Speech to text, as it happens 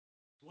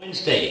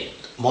Wednesday,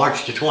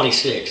 March the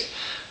 26th.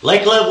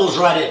 Lake level is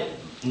right at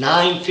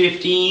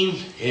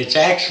 9:15. It's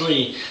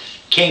actually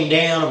came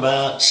down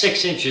about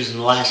 6 inches in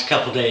the last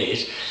couple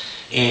days,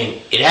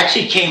 and it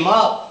actually came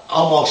up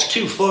almost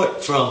 2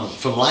 foot from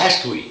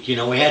last week. You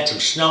know, we had some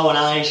snow and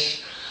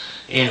ice,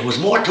 and it was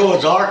more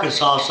towards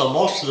Arkansas, so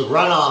most of the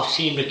runoff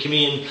seemed to come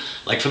in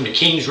like from the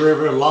Kings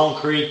River, Long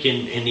Creek,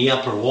 and the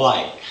Upper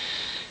White.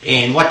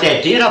 And what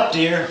that did up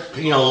there,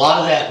 you know, a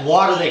lot of that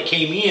water that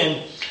came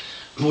in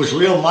was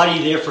real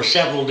muddy there for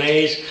several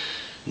days.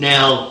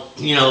 Now,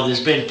 you know,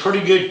 there's been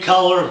pretty good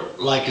color,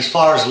 like as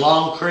far as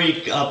Long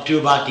Creek up to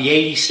about the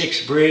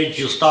 86th bridge.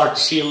 You'll start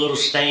to see a little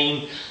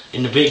stain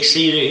in the Big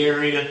Cedar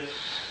area.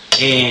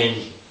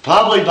 And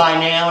probably by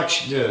now,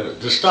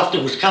 the stuff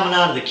that was coming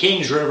out of the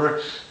Kings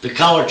River, the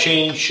color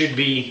change should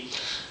be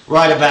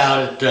right about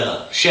at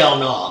the Shell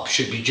Knob,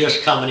 should be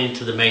just coming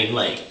into the main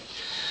lake.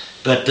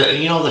 But,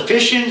 you know, the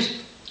fishing's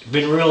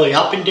been really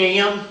up and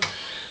down.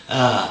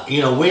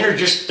 You know, winter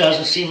just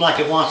doesn't seem like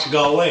it wants to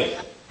go away.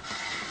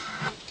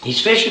 These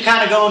fish are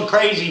kind of going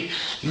crazy.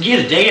 You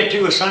get a day or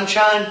two of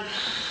sunshine,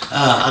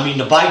 I mean,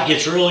 the bite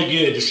gets really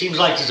good. It seems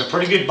like there's a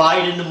pretty good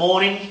bite in the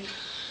morning.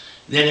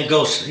 Then it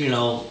goes, you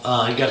know,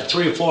 you got a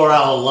 3 or 4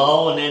 hour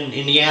lull, and then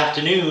in the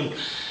afternoon,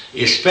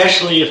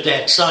 especially if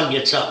that sun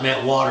gets up and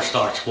that water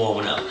starts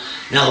warming up.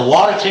 Now, the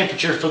water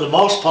temperature, for the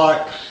most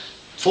part,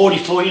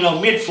 44, you know,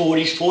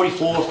 mid-40s,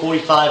 44,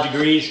 45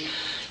 degrees.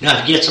 Now,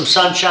 if you get some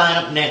sunshine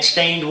up in that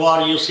stained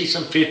water, you'll see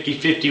some 50,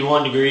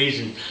 51 degrees,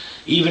 and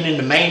even in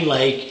the main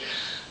lake,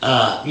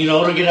 you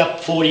know, it'll get up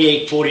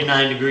 48,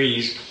 49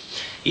 degrees.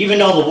 Even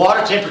though the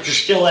water temperature's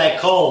still that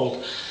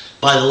cold,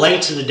 by the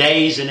lengths of the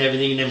days and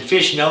everything, them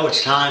fish know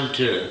it's time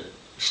to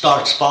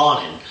start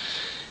spawning.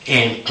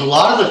 And a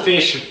lot of the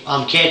fish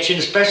I'm catching,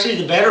 especially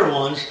the better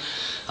ones,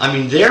 I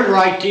mean, they're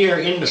right there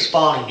in the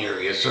spawning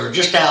areas, or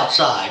just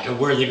outside of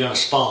where they're going to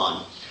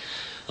spawn.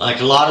 Like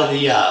a lot of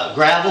the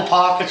gravel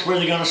pockets where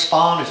they're going to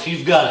spawn, if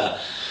you've got a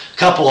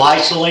couple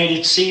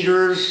isolated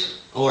cedars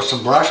or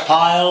some brush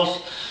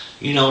piles,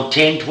 you know,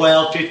 10,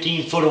 12,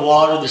 15 foot of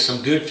water, there's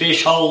some good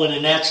fish holing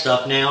in that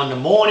stuff. Now in the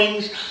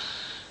mornings,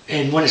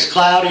 and when it's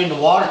cloudy and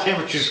the water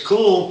temperature's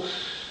cool,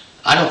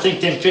 I don't think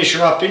them fish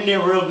are up in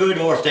there real good,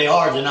 or if they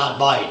are, they're not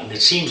biting.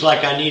 It seems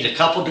like I need a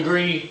couple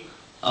degree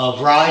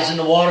of rise in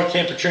the water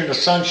temperature and the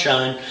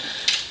sunshine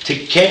to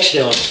catch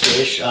those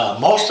fish.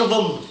 Most of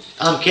them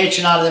I'm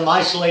catching out of them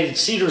isolated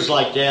cedars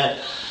like that,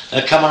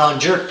 coming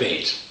on jerk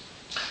baits.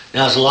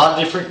 Now, there's a lot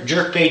of different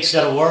jerk baits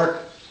that'll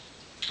work.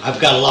 I've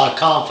got a lot of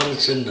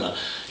confidence in the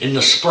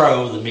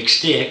Spro, the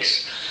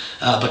McSticks,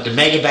 but the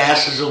Mega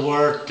Basses will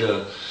work.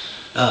 The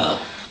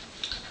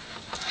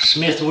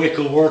Smithwick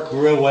will work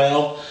real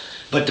well,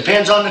 but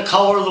depends on the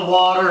color of the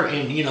water.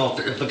 And you know,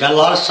 if it got a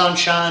lot of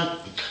sunshine,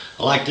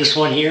 like this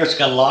one here, it's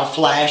got a lot of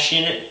flash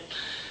in it.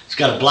 It's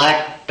got a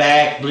black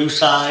back, blue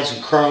sides,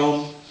 and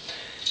chrome.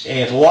 And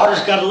if the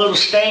water's got a little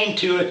stain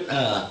to it,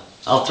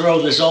 I'll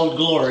throw this Old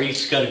Glory.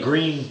 It's got a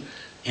green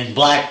and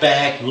black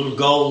back, a little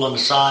gold on the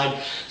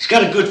side. It's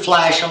got a good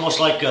flash, almost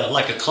like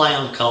a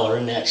clown color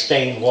in that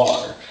stained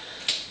water.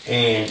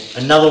 And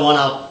another one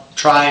I'll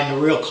try in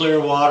the real clear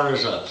water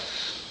is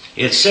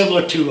it's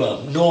similar to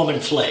a Norman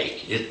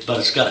Flake, but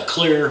it's got a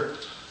clear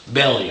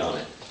belly on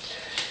it.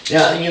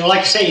 Now, you know,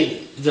 like I say,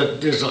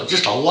 there's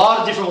just a lot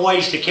of different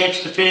ways to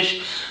catch the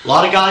fish. A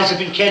lot of guys have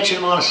been catching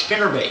them on a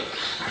spinnerbait.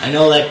 I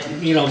know that,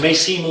 you know, may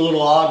seem a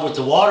little odd with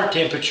the water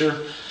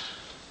temperature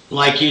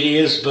like it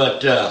is,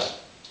 but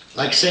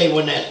like I say,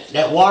 when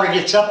that water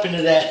gets up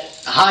into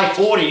that high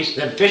 40s,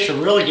 then fish are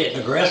really getting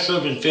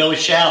aggressive and fairly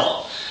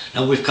shallow.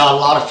 Now, we've caught a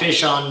lot of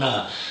fish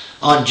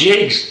on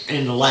jigs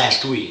in the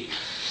last week.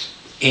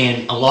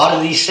 And a lot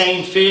of these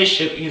same fish,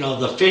 you know,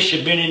 the fish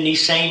have been in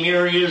these same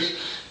areas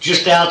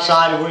just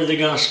outside of where they're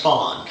going to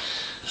spawn.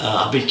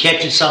 I've been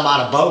catching some out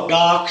of boat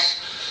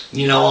docks,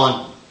 you know,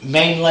 on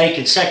main lake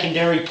and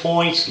secondary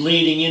points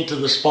leading into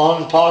the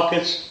spawning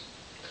pockets.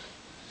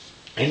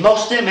 And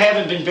most of them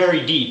haven't been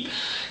very deep.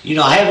 You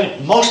know,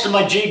 most of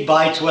my jig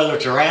bites, whether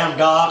it's around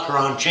dock or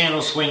on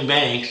channel swing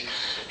banks,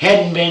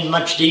 hadn't been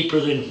much deeper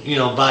than, you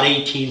know, about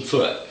 18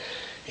 foot.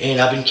 And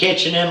I've been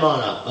catching them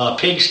on a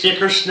pig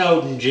sticker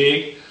Snowden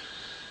jig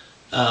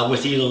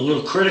with either a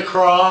little critter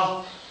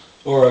craw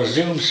or a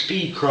zoom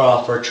speed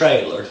craw for a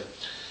trailer.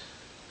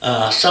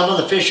 Some of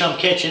the fish I'm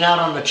catching out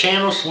on the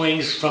channel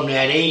swings from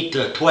that 8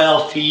 to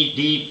 12 feet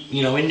deep,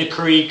 you know, in the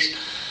creeks.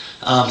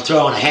 I'm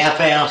throwing a 1/2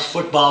 ounce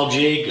football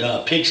jig,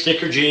 pig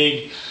sticker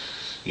jig,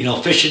 you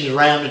know, fishing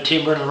around the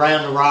timber and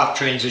around the rock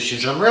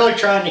transitions. I'm really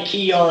trying to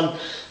key on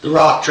the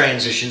rock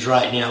transitions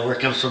right now, where it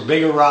comes from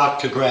bigger rock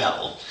to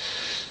gravel.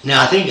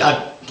 Now, I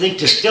think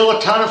there's still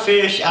a ton of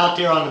fish out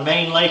there on the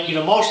main lake. You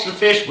know, most of the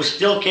fish we're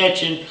still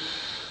catching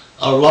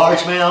are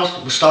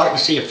largemouths. We're starting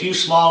to see a few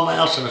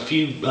smallmouths and a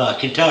few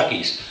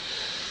Kentuckys.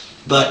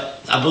 But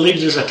I believe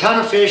there's a ton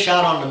of fish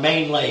out on the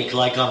main lake,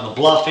 like on the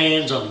bluff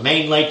ends, on the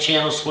main lake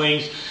channel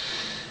swings,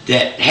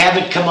 that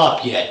haven't come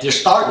up yet. They're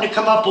starting to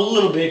come up a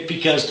little bit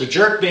because the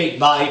jerkbait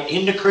bite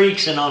in the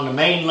creeks and on the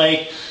main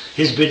lake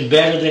has been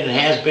better than it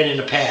has been in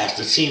the past.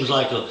 It seems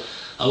like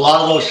a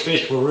lot of those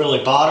fish were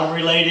really bottom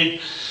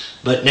related,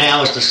 but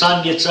now as the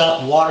sun gets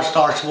up and water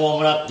starts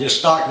warming up, they're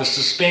starting to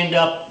suspend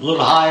up a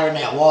little higher in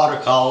that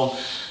water column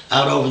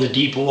out over the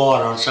deeper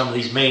water on some of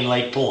these main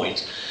lake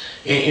points.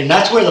 And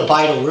that's where the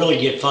bite will really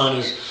get fun,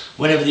 is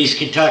whenever these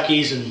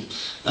Kentuckys and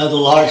the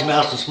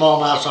largemouths and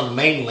smallmouths on the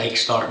main lake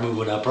start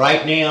moving up.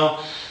 Right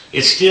now,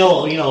 it's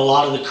still, a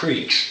lot of the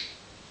creeks.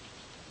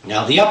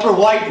 Now, the upper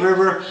White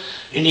River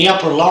and the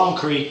upper Long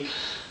Creek,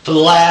 for the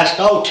last,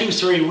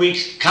 2-3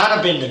 weeks, kind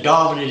of been the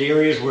dominant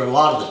areas where a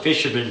lot of the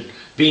fish have been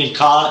being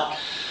caught.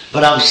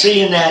 But I'm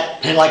seeing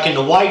that, and like in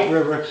the White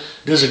River,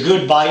 there's a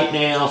good bite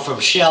now from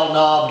Shell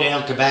Knob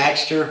down to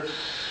Baxter.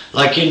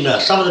 Like in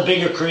some of the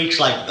bigger creeks,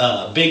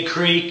 like Big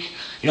Creek.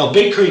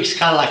 Big Creek's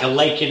kind of like a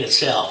lake in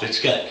itself. It's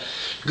got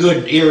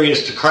good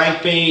areas to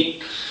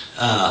crankbait,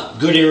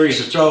 good areas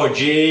to throw a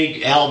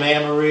jig,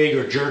 Alabama rig,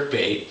 or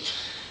jerkbait.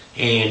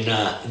 And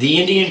the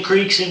Indian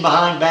Creek's in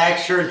behind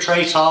Baxter and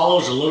Trace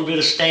Hollows, a little bit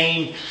of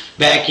stain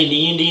back in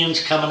the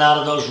Indians coming out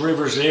of those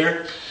rivers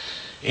there.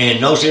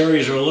 And those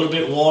areas are a little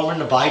bit warmer,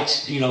 and the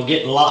bite's,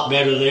 getting a lot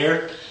better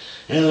there.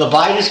 And the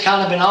bite has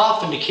kind of been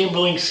off in the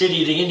Kimberling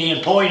City, the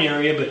Indian Point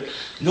area, but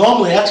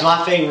normally that's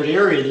my favorite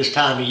area this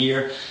time of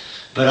year.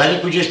 But I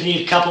think we just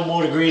need a couple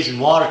more degrees in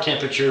water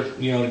temperature,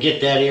 to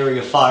get that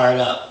area fired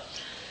up.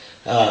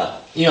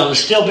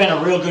 There's still been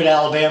a real good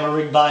Alabama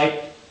rig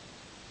bite.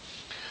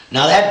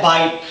 Now that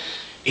bite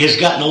has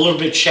gotten a little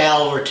bit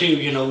shallower too.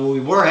 We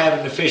were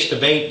having to fish the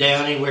bait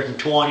down anywhere from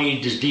 20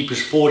 to as deep as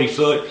 40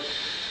 foot.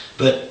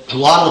 But a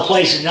lot of the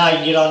places now you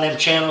can get on them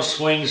channel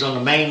swings on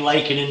the main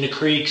lake and in the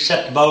creek,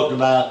 set the boat in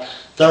about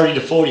 30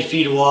 to 40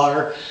 feet of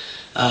water.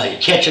 You're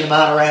catching them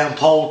out around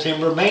pole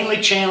timber,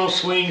 mainly channel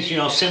swings,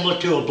 similar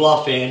to a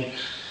bluff end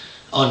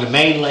on the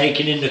main lake.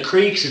 And in the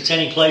creeks, it's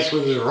any place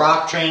where there's a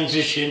rock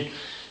transition,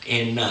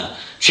 and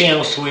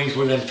channel swings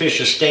where them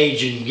fish are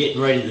staging,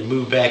 getting ready to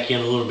move back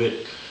in a little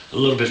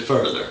bit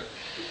further.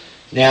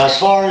 Now, as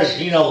far as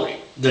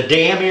the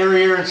dam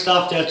area and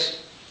stuff, that's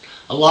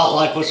a lot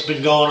like what's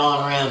been going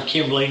on around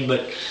Kimberling,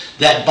 but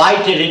that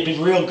bite that had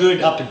been real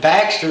good up at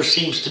Baxter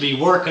seems to be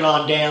working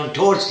on down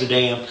towards the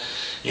dam,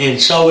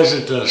 and so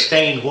isn't the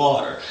stained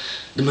water.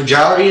 The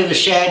majority of the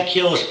shad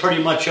kill is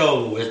pretty much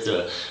over with.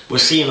 We're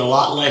seeing a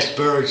lot less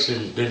birds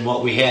than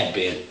what we had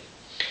been.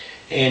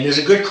 And there's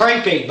a good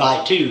crankbait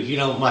bite too.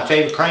 My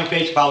favorite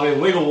crankbait's probably a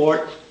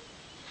wigglewort,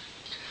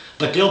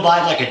 but they'll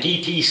bite like a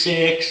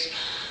DT6,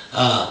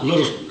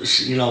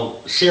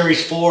 little,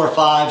 Series 4 or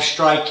 5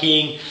 Strike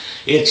King.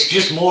 It's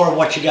just more of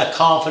what you got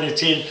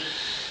confidence in.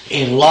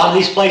 And a lot of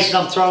these places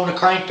I'm throwing the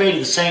crankbait are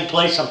the same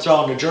place I'm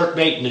throwing the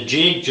jerkbait and the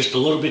jig, just a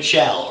little bit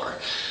shallower.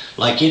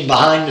 Like in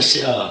behind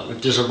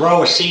if there's a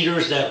row of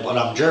cedars that when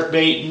I'm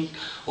jerkbaiting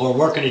or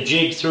working a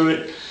jig through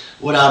it,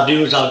 what I'll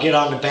do is I'll get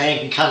on the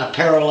bank and kind of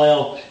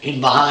parallel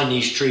in behind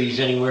these trees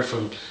anywhere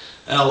from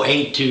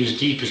 8 to as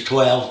deep as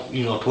 12,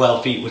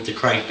 12 feet with the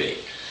crankbait.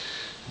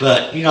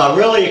 But, I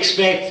really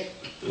expect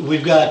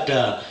we've got,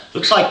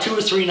 looks like 2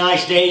 or 3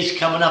 nice days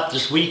coming up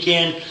this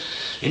weekend,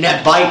 and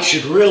that bite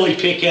should really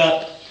pick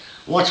up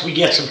once we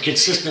get some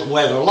consistent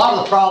weather. A lot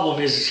of the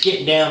problem is it's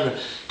getting down to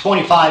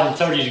 25 and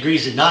 30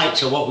 degrees at night,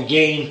 so what we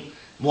gain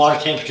water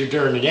temperature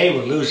during the day,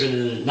 we're losing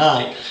it at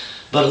night.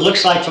 But it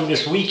looks like from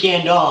this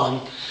weekend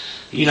on,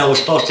 we're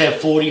supposed to have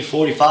 40,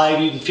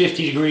 45, even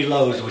 50 degree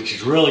lows, which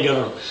is really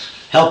going to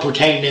help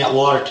retain that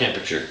water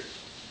temperature.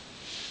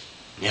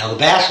 Now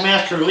the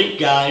Bassmaster Elite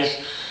guys,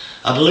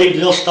 I believe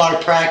they'll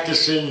start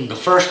practicing the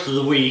first of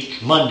the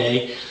week,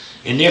 Monday,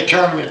 and their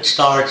tournament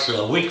starts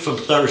a week from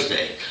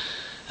Thursday.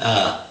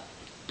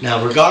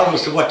 Now,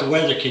 regardless of what the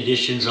weather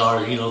conditions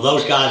are,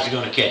 those guys are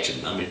going to catch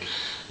them. I mean,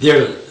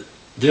 they're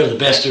the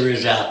best there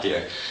is out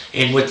there.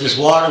 And with this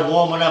water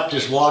warming up,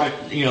 this water,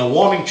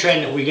 warming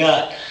trend that we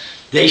got,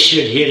 they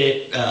should hit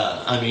it,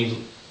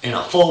 in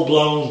a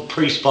full-blown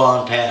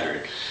pre-spawn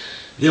pattern.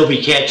 They'll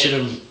be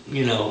catching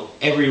them,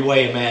 every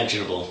way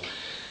imaginable.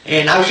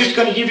 And I was just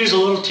going to give you a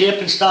little tip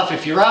and stuff.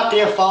 If you're out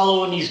there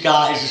following these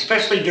guys,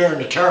 especially during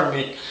the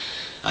tournament,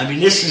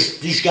 this is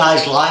these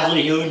guys'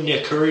 livelihood and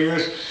their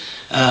careers.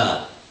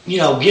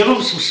 Give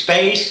them some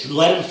space,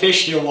 let them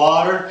fish their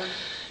water,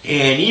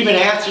 and even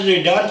after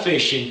they're done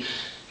fishing,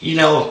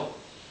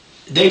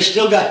 they've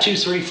still got 2,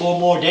 3, 4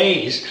 more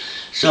days.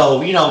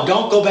 So,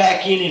 don't go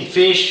back in and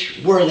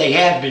fish where they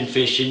have been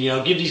fishing.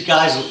 Give these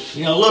guys, a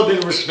little bit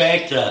of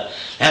respect.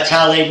 That's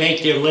how they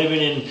make their living,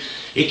 and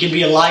it can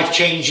be a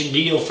life-changing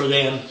deal for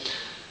them,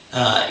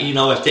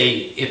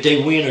 if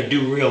they win or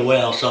do real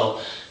well.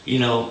 So,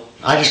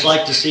 I just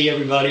like to see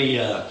everybody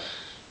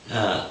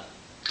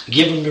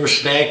give them the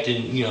respect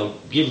and,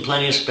 give them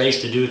plenty of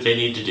space to do what they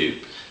need to do.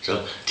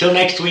 So, till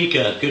next week,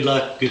 good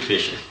luck, good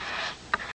fishing.